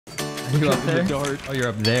You up there? Oh, you're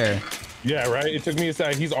up there. Yeah, right? It took me a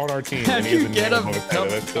second. He's on our team. How do you get up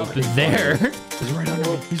there? He's right under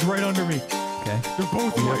me. He's right under me. Okay. They're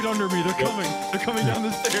both right under me. They're coming. They're coming down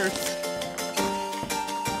the stairs.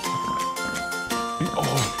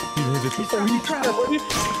 Oh, he hit it. He's like,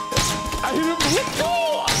 I hit him. Let's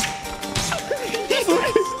go!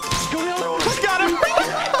 Go the other one. Got him.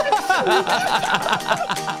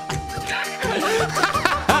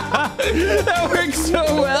 That works so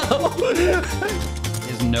well. He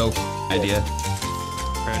has no idea.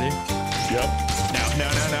 Ready? Yep.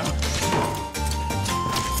 Now.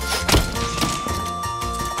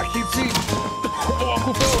 I can't see. Oh,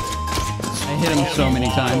 AquaFPS. I hit him so many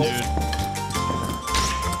times.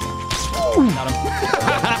 Got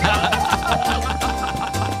him.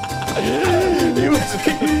 He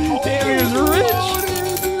was rich.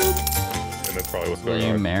 And that's probably what's Will going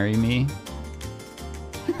you on. marry me?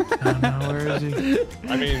 Where is he?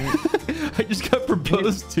 I mean, I just got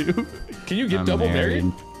proposed to. can you get I'm double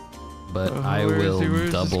married? But I where is will he?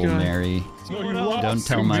 Where's this double guy? marry. No, you lost Don't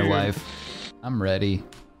tell him, my dude. wife. I'm ready.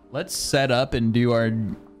 Let's set up and do our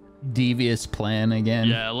devious plan again.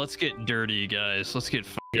 Yeah, let's get dirty, guys. Let's get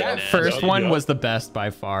fucking That nasty. first one Yup. was the best by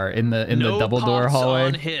far in the No double door pops hallway.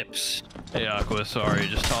 on hips. Hey, Aqua, sorry.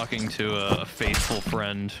 Just talking to a faithful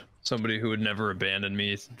friend. Somebody who would never abandon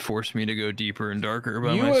me, forced me to go deeper and darker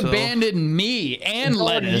by You myself. abandoned me and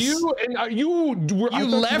Lettuce. You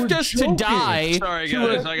left us to die. Sorry, to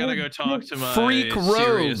guys. a I gotta go talk to my freak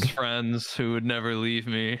serious rogue. friends who would never leave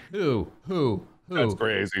me. Who? That's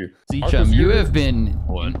crazy. Zichum, you have been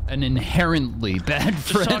What? an inherently bad Just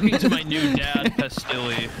friend. talking to my new dad,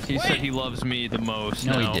 Pestilli. He said he loves me the most.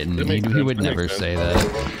 No, now. he didn't. That makes He sense. would That never makes say sense.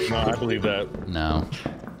 that. No, I believe that. No.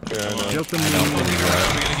 Yeah, I know. I don't We believe gotta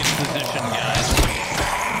that. get in position, guys.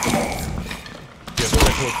 Yeah, put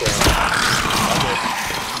that close down. Okay.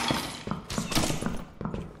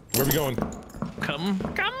 Where are we going? Come,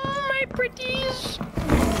 my pretties.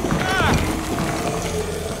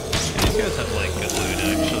 These guys have like good loot,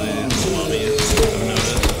 actually. These mummies, I've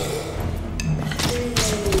noticed.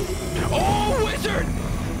 Oh, wizard!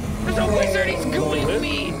 There's a wizard. He's going to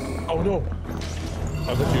me. Oh no!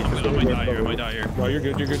 I thought you I might die here. I might die here. No, you're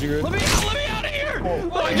good. You're good. You're good. Let me out of here!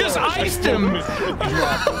 Oh, I just iced him.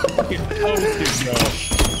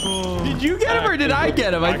 Did you get him or did I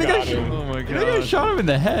get him? I think got him. Oh my I think I god. shot him in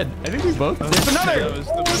the head. I think we both. There's another.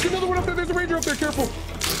 Oh, there's another one up there. There's a ranger up there. Careful.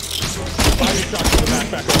 I just shot you in the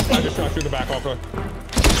back off. I just shot you in the back off.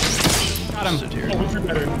 Got him. Oh, we should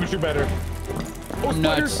better. We should better. Oh,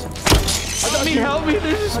 Nuts. spiders. Help me, help me.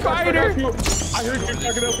 There's a spider. I heard you. I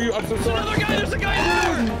can help you. I'm so sorry. Another guy. There's a guy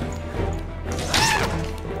there.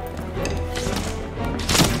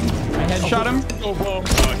 I headshot him. Oh, well.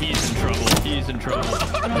 Oh, he's in trouble. He's in trouble.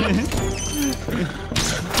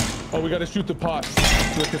 Oh, we gotta shoot the pot.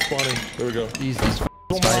 Look at spawning. There we go. Jesus.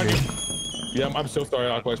 Don't mind Spider. me. Yeah, I'm so sorry,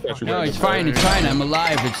 Aqua. I shot you. No, right it's in the fine. It's fine. I'm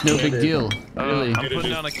alive. It's no big deal. Really. I'm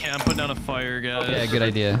putting down a camp. Putting down a fire, guys. Yeah, good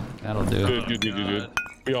idea. That'll do. Good.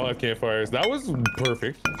 We all have campfires. That was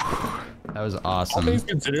perfect. That was All awesome. things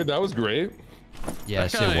considered, that was great.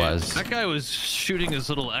 Yes, That guy- it was. That guy was shooting his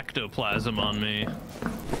little ectoplasm on me.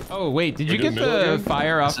 Oh, wait. Did you We're get doing middle the again?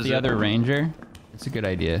 fire off This is the it. other ranger? It's a good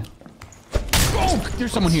idea. Oh,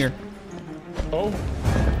 there's someone here. Oh,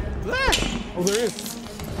 Ah, oh, there is.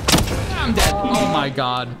 I'm dead. Oh my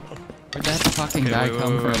god. Where'd that fucking guy wait,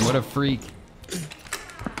 come wait, wait. from? What a freak.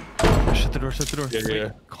 Shut the door. Shut the door. Yeah,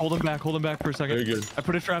 yeah. Hold him back. Hold him back for a second. Very good. I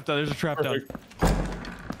put a trap down. There's a trap down.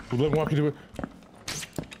 Perfect. We'll let him walk into it.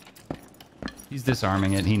 He's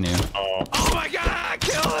disarming it. He knew. Oh, Oh my god!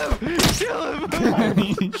 Kill him! Kill him!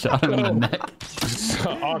 He shot him in the neck.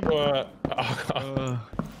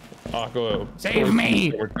 Aqua. Save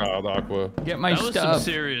me! Poor child, Aqua. Get my That was some stuff.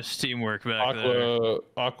 serious teamwork back there.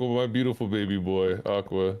 Aqua, my beautiful baby boy,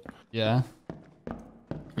 Aqua. Yeah.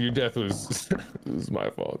 Your death was my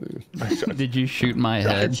fault, dude. I shot Did you shoot my I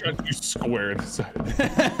head? shot you square in the side.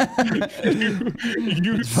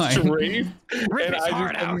 you fine. strafed, Rip and his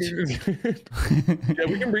heart out. Yeah,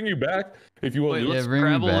 we can bring you back if you want. Wait, to. let's bring me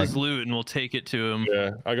grab all back. his loot and we'll take it to him.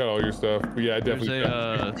 Yeah, I got all your stuff. But yeah, I There's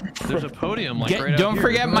definitely. there's a podium like right out Don't here.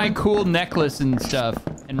 forget my cool necklace and stuff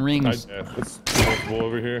and rings. It's multiple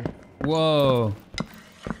over here. Whoa.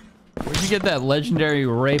 Where'd you get that legendary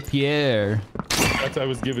rapier? That's how it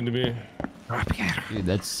was given to me. Dude,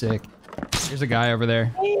 that's sick. There's a guy over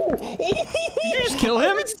there. Did you just kill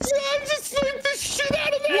him? I just slammed the shit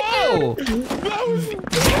out of that. Whoa! That was.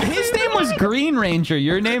 His name was Green Ranger.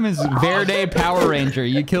 Your name is Verde Power Ranger.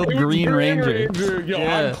 You killed It was Green Ranger. Yo,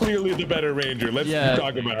 Yeah. I'm clearly the better ranger. Let's Yeah,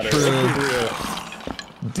 talk about it. true. Let's be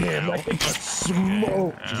real. Damn, that thing got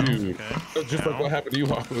smoked, dude. That's just like what happened to you,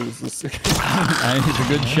 Aqua. It's a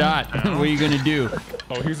good shot. What are you gonna do?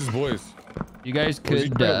 Oh, here's his boys. You guys Was he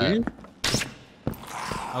could. trying to leave?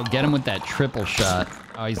 Oh, get him with that triple shot.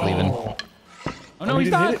 Oh, he's leaving. Oh, Oh no, he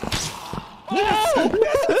he's didn't not.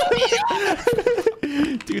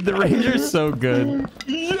 Dude, the Ranger's so good.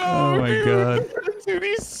 Yo, Oh my dude. god. Dude,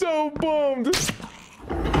 he's so bummed.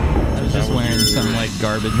 I was just wearing some like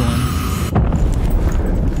garbage one.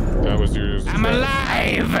 That was yours. I'm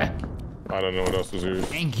alive! I don't know what else was yours.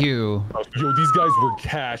 Thank you. Yo, these guys were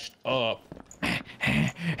cashed up.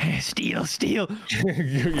 Steal. You're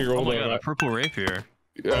Oh old my god, a enough. purple rapier.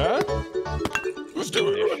 Yeah? Let's do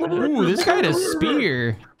it. Ooh, this guy had a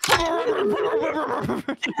spear.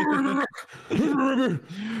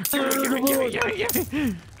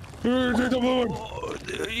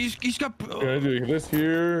 He's got Yeah, dude, this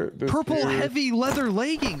here. This purple here. heavy leather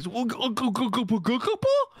leggings.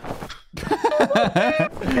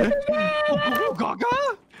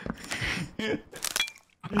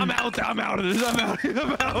 I'm out of this. I'm out.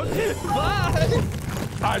 Bye.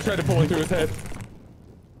 I tried to pull it through his head.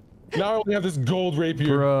 Now I only have this gold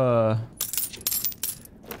rapier. Bruh.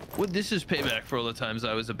 Well, this is payback for all the times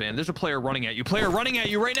I was abandoned. There's a player running at you. Player running at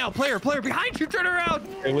you right now. Player behind you. Turn around.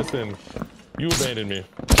 Hey, listen. You abandoned me.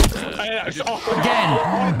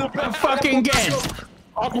 Again. Fucking again.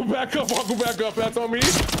 Aqua back up. That's on me.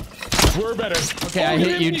 We're better. Okay, I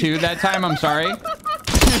hit you too that time. I'm sorry.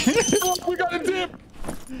 We got a dip.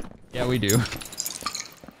 Yeah, we do.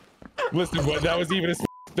 Listen, but that was even as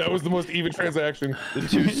that was the most even transaction. The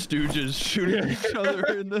two stooges shooting each other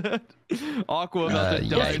in the head. Aqua about to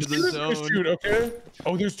die into the zone. Shoot, okay?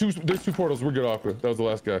 Oh, there's two portals. We're good, Aqua. That was the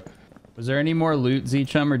last guy. Was there any more loot,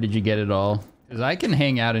 Z-Chum, or did you get it all? Because I can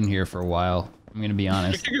hang out in here for a while. I'm going to be We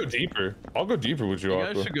honest. can go deeper. I'll go deeper with you, You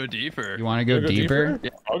Aqua. guys should go deeper. You want to go deeper? Yeah.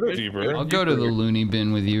 I'll go deeper. I'll go to the loony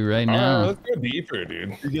bin with you right now. Let's go deeper,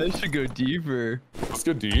 dude. You guys should go deeper. Let's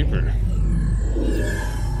go deeper.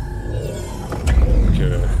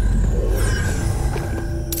 Okay.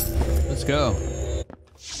 Let's go.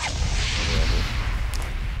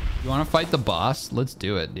 You want to fight the boss? Let's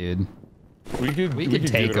do it, dude. We could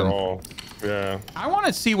take give it him. all. Yeah. I want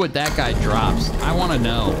to see what that guy drops. I want to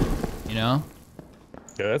know. You know?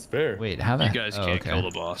 Yeah, that's fair. Wait, how the? You guys oh, can't okay. kill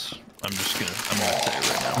the boss. I'm gonna say it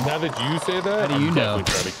right now. Now that you say that, How do you I'm know?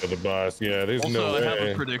 definitely trying to kill the boss. Yeah, there's Also, no I have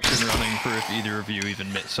way. a prediction running for if either of you even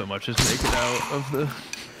so much as make it out of the.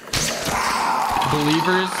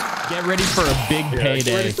 Believers, get ready for a big Yeah, payday.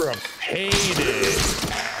 get ready for a payday.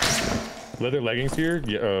 Leather leggings here,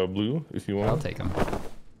 yeah, blue if you want. I'll take them.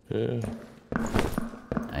 Yeah.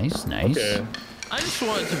 Nice. Okay. I just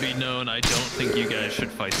want it to be known I don't think you guys should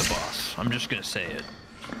fight the boss. I'm just gonna say it.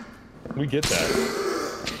 We get that.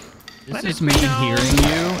 This is me hearing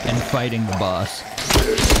you and fighting the boss.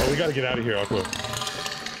 Oh, we gotta get out of here, Aqua.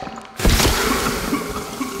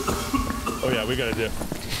 Oh yeah, we gotta dip.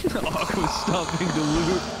 Aqua stopping to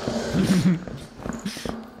loot.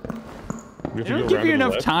 We have They to don't go give around you to the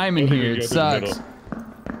enough left. time in Or do here. we It go through the sucks. middle?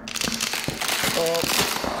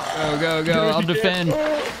 Go. I'll defend.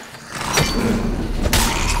 We're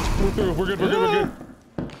through. We're good.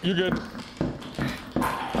 You're good.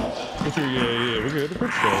 Yeah, we're good.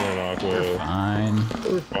 We're chilling, Aqua. Fine.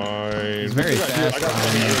 We're fine. He's very I got fast.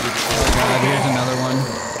 one here. Oh god, here's another one.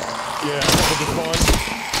 Yeah, I got the spawn.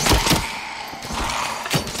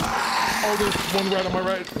 Oh, there's one right on my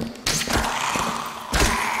right.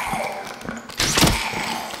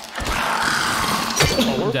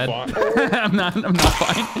 Oh, we're Dead. fine. I'm not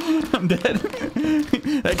fine. I'm dead.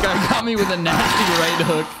 That guy got me with a nasty right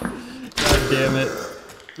hook. God damn it.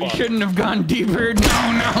 We shouldn't have gone deeper.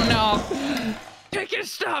 No. Take his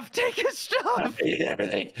stuff. I hate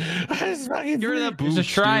everything. You're in that There's a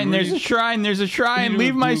shrine.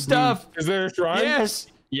 Leave my stuff. Is there a shrine? Yes.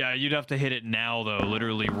 Yeah, you'd have to hit it now though,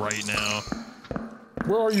 literally right now.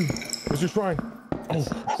 Where are you? Where's your shrine? Oh,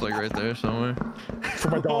 It's like right there somewhere. for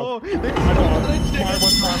my dog. Oh, My dog. My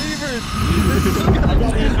one time.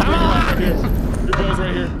 Your bill's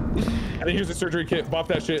right here. And then here's the surgery kit. Bop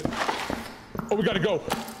that shit. Oh, we gotta go.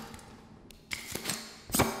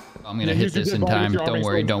 I'm gonna Yeah, hit here's your this dead in body with time. your arm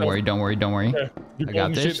Don't worry. exposed. Yeah, your I got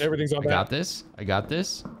golden shit, this. everything's on I got that.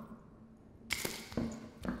 this.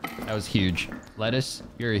 That was huge. Lettuce,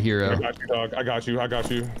 you're a hero. I got you, dog. I got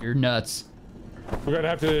you. You're nuts. We're gonna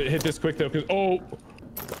have to hit this quick though, because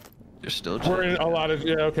You're still. we're in a lot of.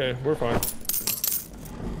 Yeah, okay, we're fine.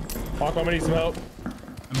 Hawk, I'm gonna need some help.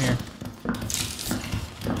 I'm here.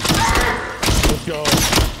 Let's go.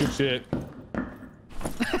 Good shit.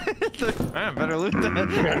 I better loot that.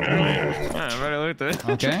 I better loot that.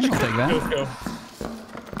 Okay, I'll take that. Let's go.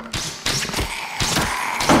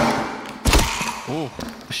 Oh,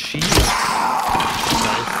 shield.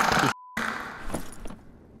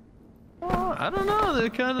 I don't know. They're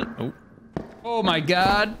kind of. Oh. Oh my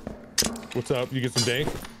god. What's up? You get some dank?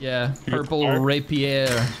 Yeah, You get purple fired?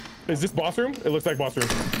 rapier. Is this boss room? It looks like boss room.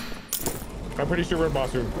 I'm pretty sure we're in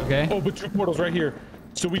boss room. Okay. Oh, but 2 portals right here.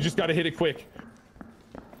 So we just gotta hit it quick.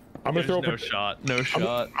 I'm gonna There's throw no shot. No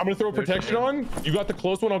shot. I'm gonna throw protection on. You got the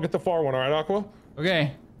close one. I'll get the far one. All right, Aqua.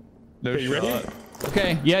 Okay. No Okay, you shot. ready?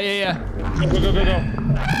 Okay. Yeah. Go, go, go, go, go.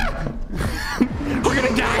 We're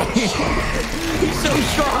gonna die. He's so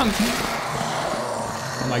strong.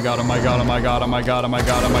 Oh my god. I'm gonna die.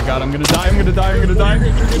 I'm gonna die. I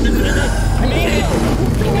need it.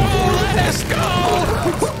 Oh, let us go.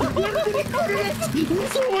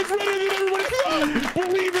 So much better than everybody thought.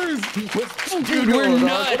 Believers. Let's Dude, go, we're dog.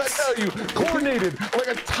 nuts. What I tell you, coordinated like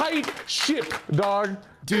a tight ship, dog.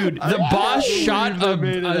 Dude, the boss shot a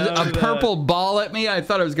purple ball at me. I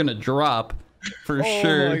thought I was gonna drop for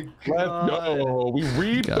sure. Let's go. We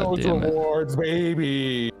reap God those damn it. rewards,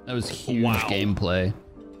 baby. That was huge gameplay.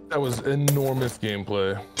 That was enormous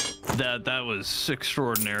gameplay. That was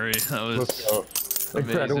extraordinary. That was. Let's go.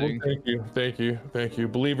 Incredible. Amazing. Thank you.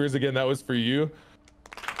 Believers, again, that was for you.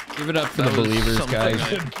 Give it up for That the was believers, something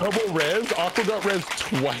guys. Double res. Aqua got res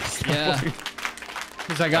twice. Yeah.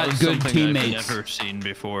 Because I got That was good something teammates. I've never seen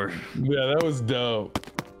before. Yeah, that was dope.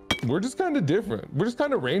 We're just kind of different. We're just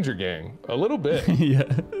kind of Ranger gang. A little bit. Yeah,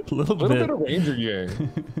 a little bit of Ranger gang.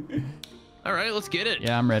 All right, let's get it.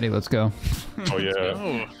 Yeah, I'm ready. Let's go. Oh, yeah.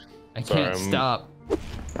 Oh, I Sorry, can't stop.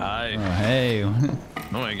 hi. Oh, hey. Oh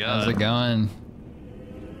my god. How's it going?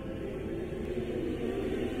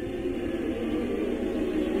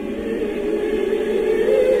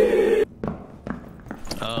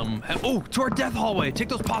 Oh, to our death hallway. Take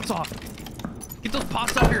those pots off. Get those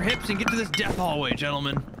pots off your hips and get to this death hallway,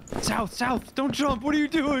 gentlemen. South. Don't jump. What are you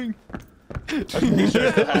doing? What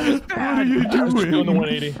are you doing? On the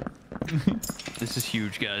 180. This is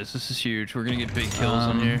huge, guys. This is huge. We're gonna get big kills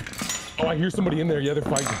in here. Oh, I hear somebody in there. Yeah, they're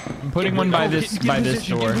fighting. I'm putting one by this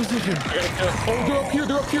door. Oh,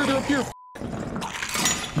 they're up here.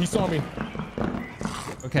 He saw me.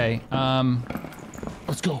 Okay.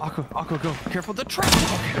 Let's go. Aqua, go. Careful the trap.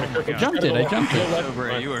 I jumped it. So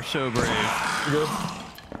brave. You are so brave. You good?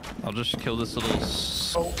 I'll just kill this little.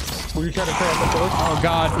 Oh, were you trying to trap us? Oh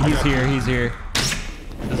god, he's here.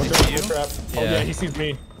 Does he Watch out see for you? the trap. Oh, Yeah. yeah, he sees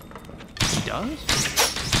me. He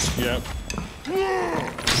does? Yeah.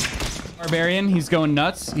 Barbarian, he's going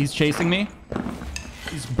nuts. He's chasing me.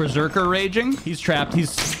 He's berserker raging. He's trapped. He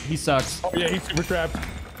sucks. Oh, yeah, he's super trapped.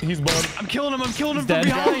 He's bummed. I'm killing him from dead.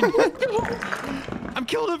 behind. I'm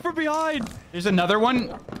killing him from behind. There's another one.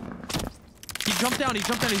 He jumped down. He's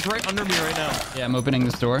right under me right now. Yeah, I'm opening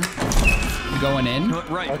this door. I'm going in.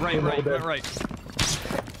 Right.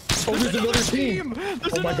 Oh, there's another team.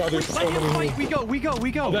 There's Oh my god, there's so many. We go.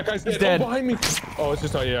 Oh, that guy's dead. dead. Oh, behind me. Oh, it's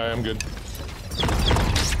just, oh, yeah, I'm good.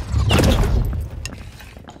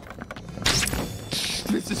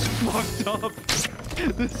 This is fucked up.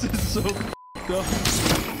 This is so fucked up.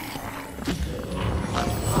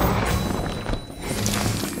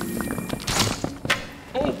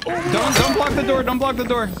 Don't block the door. Don't block the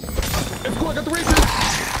door. It's cool, I got the Ranger.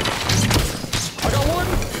 I got one.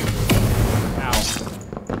 Ow.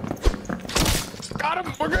 Got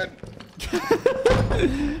him, we're good.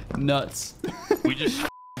 Nuts. We just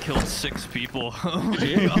killed 6 people.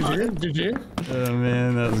 Did you? Oh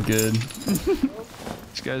man, that was good.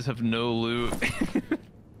 These guys have no loot.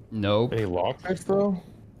 Nope. Any lockpicks though?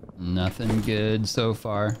 Nothing good so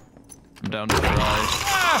far. I'm down to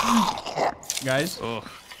try. Guys, Oh,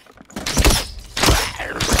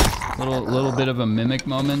 little bit of a mimic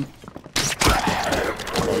moment.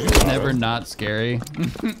 Never not scary.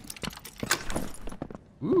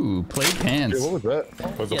 Ooh, played pants. What was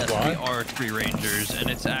that? Was it yes, fly? we are 3 rangers, and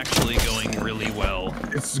it's actually going really well.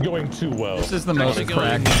 It's going too well. This is the most Actually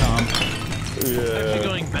cracked going- comp. It's actually Yeah.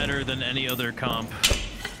 going better than any other comp.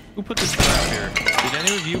 Who put this trap here? Did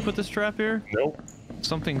any of you put this trap here? Nope.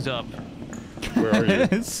 Something's up. Where are you?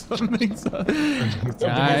 Something's up. Something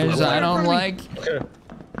Guys, is- I don't like. Okay.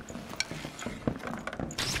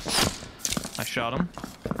 I shot him.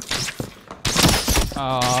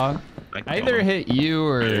 Aw. I I killed either him. hit you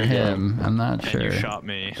or There you go. him. I'm not And sure. you shot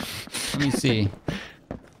me. Let me see.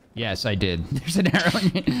 Yes, I did. There's an arrow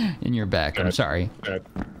in your back. I'm sorry.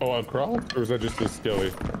 Oh, a crawl? Or is that just a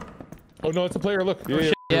skelly? Oh no, it's a player. Look. Yeah,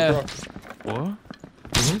 shit, yeah. yeah. What?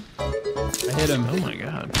 I hit him. Oh my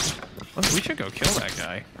god. Well, we should go kill that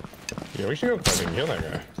guy. Yeah, we should go fucking kill that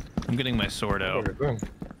guy. I'm getting my sword out. Look at them.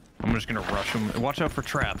 I'm just gonna rush him. Watch out for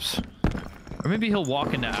traps. Or maybe he'll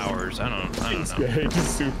walk into ours. I don't know. Yeah, he's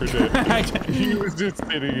super dead. He was just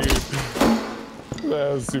sitting here.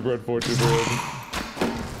 That was super unfortunate for him.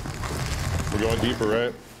 We're going deeper,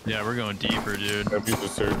 right? Yeah, we're going deeper, dude. That piece of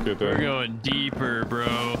circuit. We're going deeper, bro.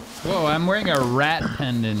 Whoa, I'm wearing a rat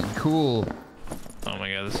pendant. Cool. Oh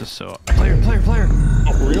my god, this is so... Player!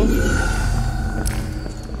 Oh, for real?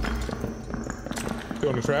 Still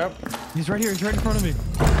in the trap? He's right here. He's right in front of me.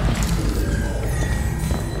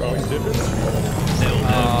 Oh, he's dipping?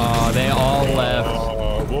 Oh, they all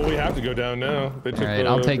left. Well, we have to go down now. They took Alright,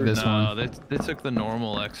 I'll take this one. No, they took the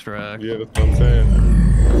normal extract. Yeah, that's what I'm saying.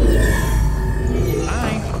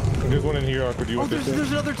 Hi. There's one in here, Aqua. Do you Oh, want this thing?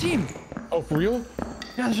 there's another team. Oh, for real?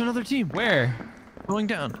 Yeah, there's another team. Where? Going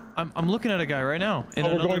down. I'm looking at a guy right now. Oh,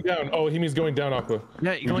 we're going down. Oh, he means going down, Aqua.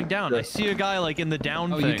 Yeah, you're going down. I see a guy like in the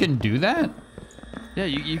down thing. Oh, you can do that? Yeah,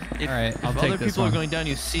 you if, All right, I'll if take other this people one. are going down,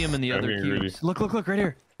 you see him in the other here, really. cubes. Look right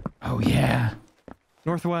here. Oh, yeah.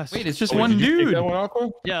 Northwest. Wait, it's just Oh, one did you take dude. that one, Aqua?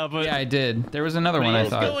 Yeah, but Yeah, I did. There was another one I he's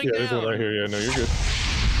thought. going Yeah, there's one down. right here. Yeah, no, you're good.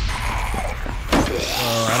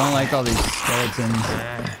 Oh, I don't like all these skeletons.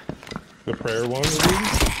 The prayer one, maybe?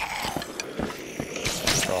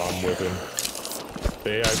 Oh, I'm with him. The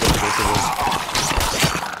AI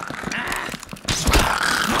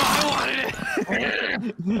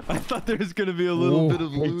I thought there was gonna be a little bit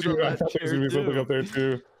of Me loot too. on I that thought there was chair gonna be something too. up there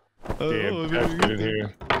too. Oh, Damn, very that's good in good.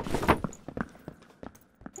 here.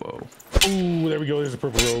 Whoa. Ooh, there we go. There's a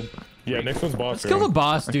purple robe. Yeah, next one's boss. Let's kill the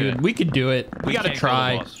boss, dude. Okay. We can do it. We gotta can't kill the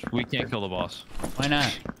try. boss. We can't kill the boss. Why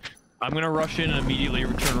not? I'm gonna rush in and immediately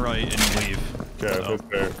return right and leave. Yeah, So, that's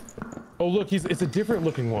fair. Oh, look, it's a different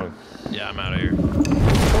looking one. yeah, I'm out of here.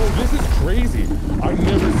 Oh, this is crazy. I've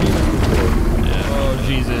never seen this before. Yeah. Oh,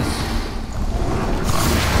 Jesus.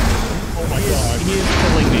 Oh my god. He is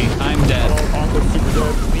killing me. I'm dead. Oh, Aqua's super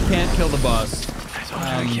dead. We can't kill the boss.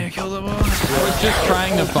 I can't kill the boss. I was just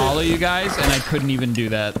trying to follow you guys, and I couldn't even do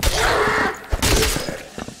that.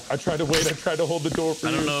 I tried to wait. I tried to hold the door for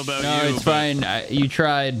I you. don't know about No, you. it's but fine. You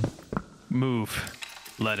tried. Move.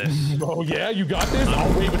 Lettuce. Oh yeah, you got this?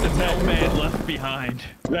 I'll wait with the No tech. man left behind.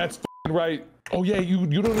 That's f***ing right. Oh yeah, you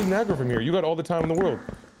don't need an aggro from here. You got all the time in the world.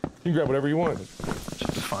 You can grab whatever you want.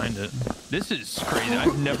 Just to find it. This is crazy.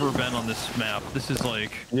 I've never been on this map. This is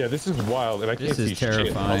like. Yeah, this is wild, and I can't This see is shit.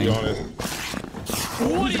 I'll terrifying. be honest.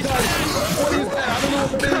 What is that? What is that? I don't know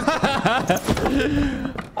what it is.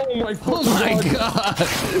 Oh my Oh fucking my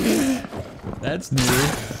god. That's new.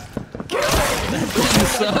 That thing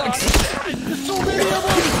sucks. There's so many of them!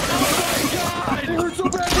 Oh my god! They hurt so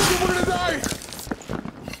bad, we're gonna die!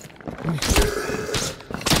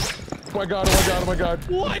 Oh my god, oh my god, oh my god.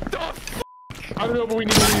 What the f? I don't know, but we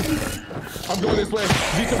need to leave. I'm going this way.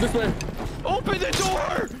 Zeke, come this way. Open the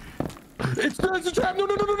door! It's a trap! No,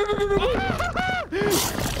 no, no, no, no, no, no, no!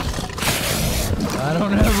 I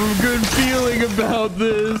don't have a good feeling about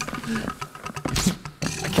this.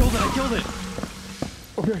 I killed it.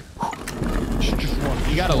 Okay.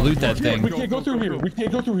 You gotta loot that We thing. can't go through here. We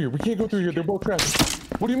can't go through here. We can't go through here. They're both trapped.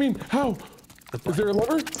 What do you mean? How? Is there a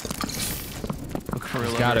lever? Look for a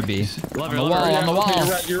lever. Gotta be. Lever, On the lever. wall, on the Okay,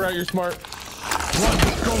 wall. you're right, you're smart. Run,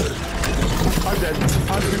 go. I'm dead.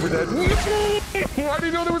 I'm super dead. No! I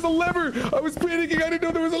didn't know there was a lever. I was panicking. I didn't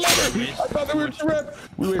know there was a lever. I thought they were trapped.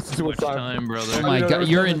 We wasted too much time. brother. Oh my god,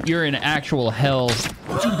 you're in actual hell.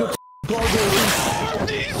 Gargoyle.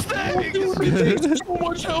 These things! Dude, they take so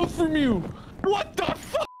much health from you. What the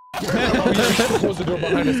fuck? Oh, yeah, you should close the door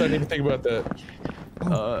behind us. I didn't even think about that.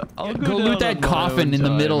 I'll Go down loot that on my coffin own in the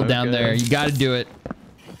time, middle down okay? there. You gotta do it.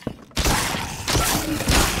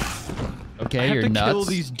 I Okay, have you're to kill nuts.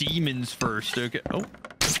 these demons first, okay? Oh,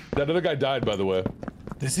 That other guy died, by the way.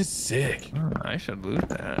 This is sick. I should loot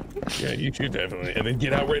that. Yeah, you should definitely. And then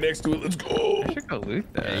get out right next to it. Let's go. I should go loot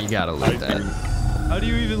Yeah, that. you gotta loot that. How do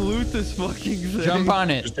you even loot this fucking thing? Jump on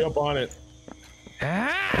it. Just jump on it.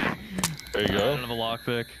 Ah! There you I don't go. have a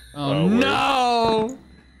lockpick. Oh Oh, word. no!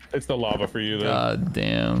 It's the lava for you, though. God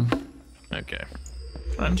damn. Okay.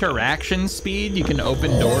 Interaction speed, you can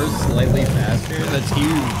open doors slightly faster. That's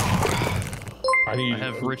huge. I I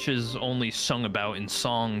have riches only sung about in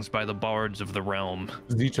songs by the bards of the realm.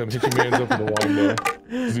 Zeechum, hit your mans up in the wine, though.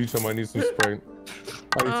 Zeechum, I need some Sprite.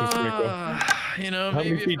 I need some Sprite, You know, How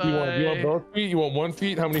many maybe feet do you want? Do you want both feet? You want 1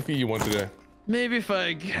 feet? How many feet you want today? Maybe if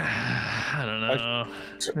I don't know.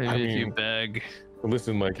 Maybe I if you mean, beg.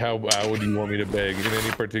 listen, like, how would you want me to beg? In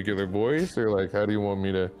any particular voice? Or, like, how do you want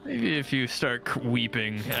me to... Maybe if you start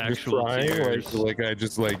weeping Just actual crying? tears. Like, I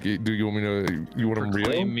just, like, do you want me to... You want them real?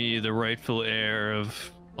 Proclaim me the rightful heir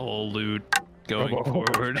of all loot going Oh.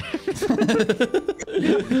 forward.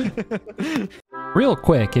 Real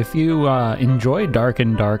quick, if you enjoy Dark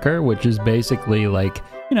and Darker, which is basically like,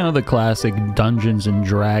 you know, the classic Dungeons and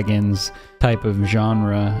Dragons type of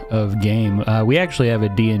genre of game, we actually have a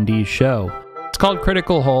D&D show. It's called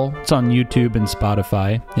Critical Hole. It's on YouTube and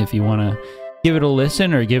Spotify. If you want to give it a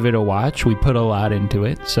listen or give it a watch, we put a lot into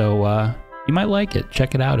it. So you might like it.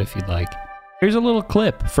 Check it out if you'd like. Here's a little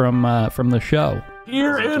clip from the show.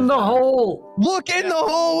 Here in the hole. Look in the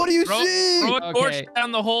hole. What do you see? Throw a torch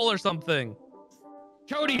down the hole or something.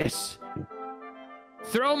 Codius,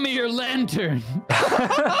 throw me your lantern.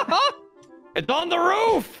 It's on the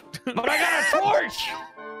roof, but I got a torch.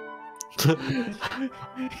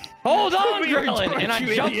 Hold on, Grellin, and I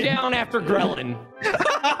jumped down after Grellin.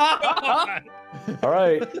 All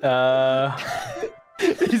right.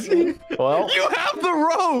 Well, You have the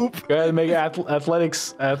rope. go ahead and make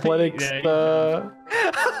athletics. Acrobatics.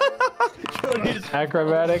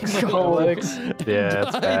 Athletics. Yeah,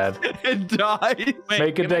 it's bad. It died.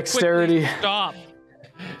 Make a dexterity. Stop.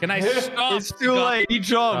 Can I stop? It's too late. He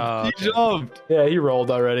jumped. He jumped. Yeah, he rolled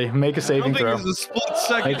already. Make a saving throw. It was a split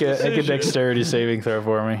second. Make a dexterity saving throw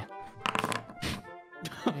for me.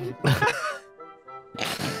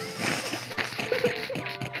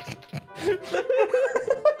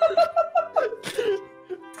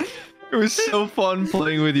 It was so fun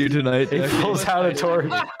playing with you tonight. He pulls out a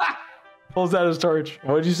torch. Pulls out his torch.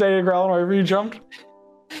 What did you say to Grellin whenever you jumped?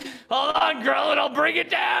 Hold on, Grellin, I'll bring it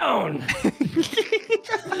down.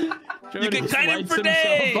 You can kite him for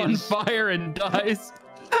days. On fire and dies.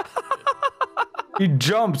 He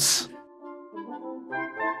jumps.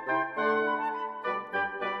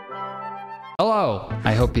 Hello,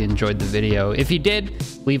 I hope you enjoyed the video. If you did,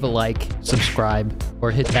 leave a like, subscribe,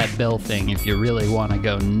 or hit that bell thing if you really want to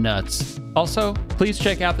go nuts. Also, please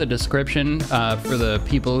check out the description for the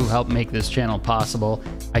people who help make this channel possible.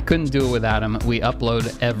 I couldn't do it without them. We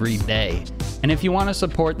upload every day. And if you want to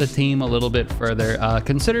support the team a little bit further,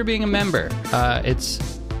 consider being a member.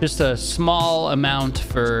 It's just a small amount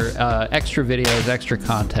for extra videos, extra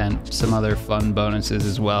content, some other fun bonuses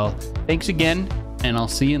as well. Thanks again, and I'll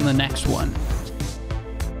see you in the next one.